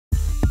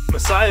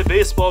Messiah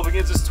Baseball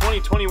begins its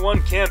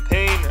 2021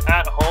 campaign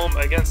at home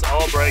against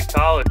Albright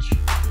College.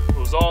 It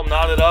was all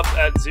knotted up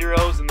at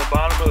zeros in the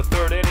bottom of the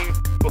third inning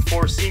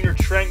before senior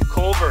Trent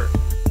Culver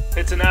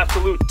hits an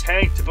absolute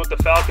tank to put the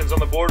Falcons on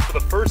the board for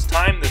the first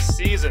time this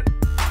season.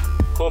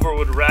 Culver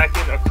would rack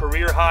in a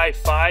career-high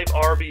 5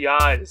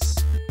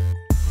 RBIs.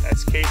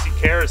 As Casey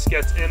Karras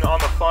gets in on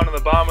the fun in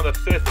the bottom of the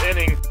fifth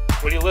inning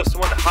when he lifts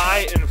one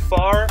high and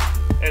far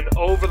and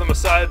over the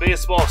Messiah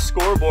Baseball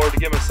scoreboard to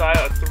give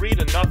Messiah a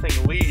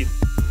 3-0 lead.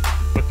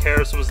 But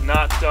Karras was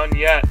not done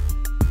yet.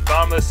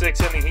 Bottom of the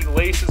sixth inning, he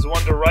laces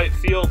one to right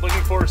field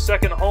looking for his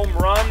second home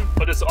run,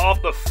 but it's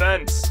off the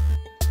fence.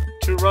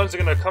 2 runs are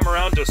going to come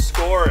around to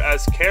score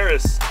as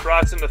Karras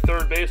trots into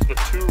third base with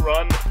a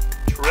 2-run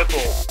triple.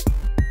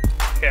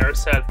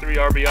 Karras had 3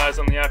 RBIs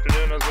on the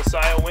afternoon as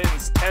Messiah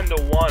wins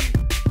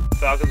 10-1.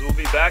 Falcons will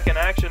be back in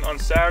action on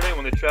Saturday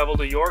when they travel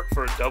to York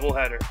for a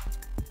doubleheader.